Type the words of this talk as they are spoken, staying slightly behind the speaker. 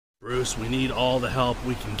Bruce, we need all the help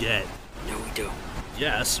we can get. No, we don't.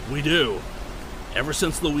 Yes, we do. Ever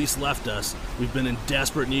since Luis left us, we've been in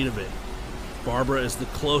desperate need of it. Barbara is the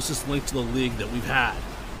closest link to the League that we've had.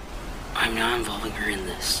 I'm not involving her in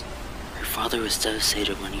this. Her father was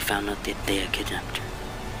devastated when he found out that they had kidnapped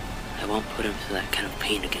her. I won't put him through that kind of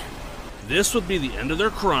pain again. This would be the end of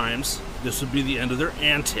their crimes. This would be the end of their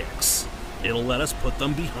antics. It'll let us put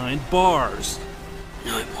them behind bars.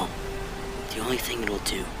 No, it won't. The only thing it'll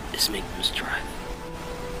do is make them strive.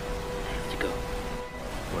 I have to go.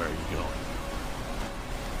 Where are you going?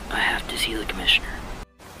 I have to see the commissioner.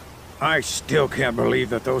 I still can't believe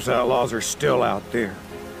that those outlaws are still out there,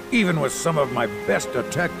 even with some of my best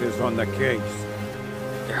detectives on the case.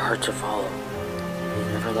 They're hard to follow.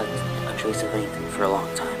 They never left a trace of anything for a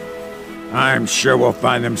long time. I'm sure we'll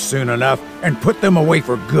find them soon enough and put them away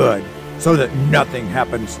for good, so that nothing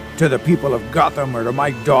happens to the people of Gotham or to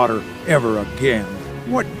my daughter ever again.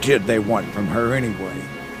 What did they want from her anyway?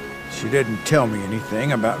 She didn't tell me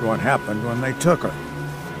anything about what happened when they took her.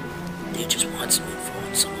 They just want some info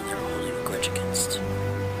on someone they're holding a grudge against.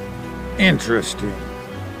 Interesting.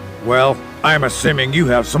 Well, I'm assuming you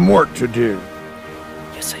have some work to do.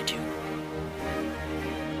 Yes, I do.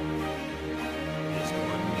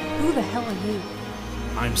 Who the hell are you?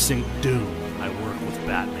 I'm Saint Doom. I work with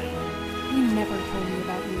Batman. You never told me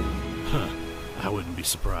about you. Huh. I wouldn't be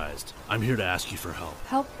surprised. I'm here to ask you for help.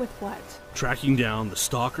 Help with what? Tracking down the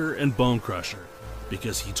Stalker and Bone Crusher,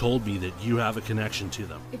 because he told me that you have a connection to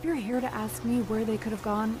them. If you're here to ask me where they could have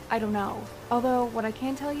gone, I don't know. Although, what I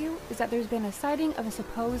can tell you is that there's been a sighting of a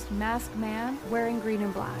supposed masked man wearing green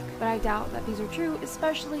and black. But I doubt that these are true,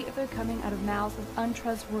 especially if they're coming out of mouths of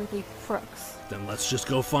untrustworthy crooks. Then let's just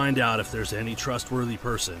go find out if there's any trustworthy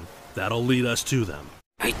person. That'll lead us to them.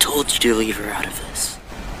 I told you to leave her out of this.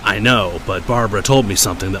 I know, but Barbara told me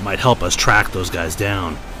something that might help us track those guys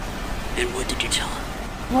down. And what did you tell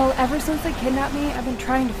her? Well, ever since they kidnapped me, I've been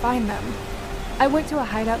trying to find them. I went to a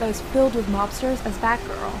hideout that was filled with mobsters as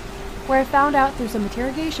Batgirl, where I found out through some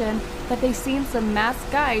interrogation that they seen some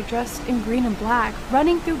masked guy dressed in green and black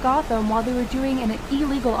running through Gotham while they were doing an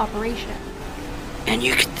illegal operation. And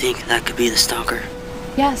you could think that could be the Stalker?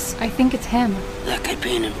 Yes, I think it's him. That could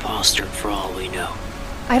be an imposter for all we know.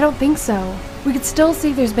 I don't think so. We could still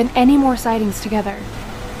see if there's been any more sightings together.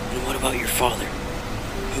 And what about your father?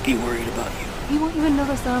 He'd be worried about you. He won't even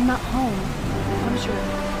notice that I'm not home. I'm sure.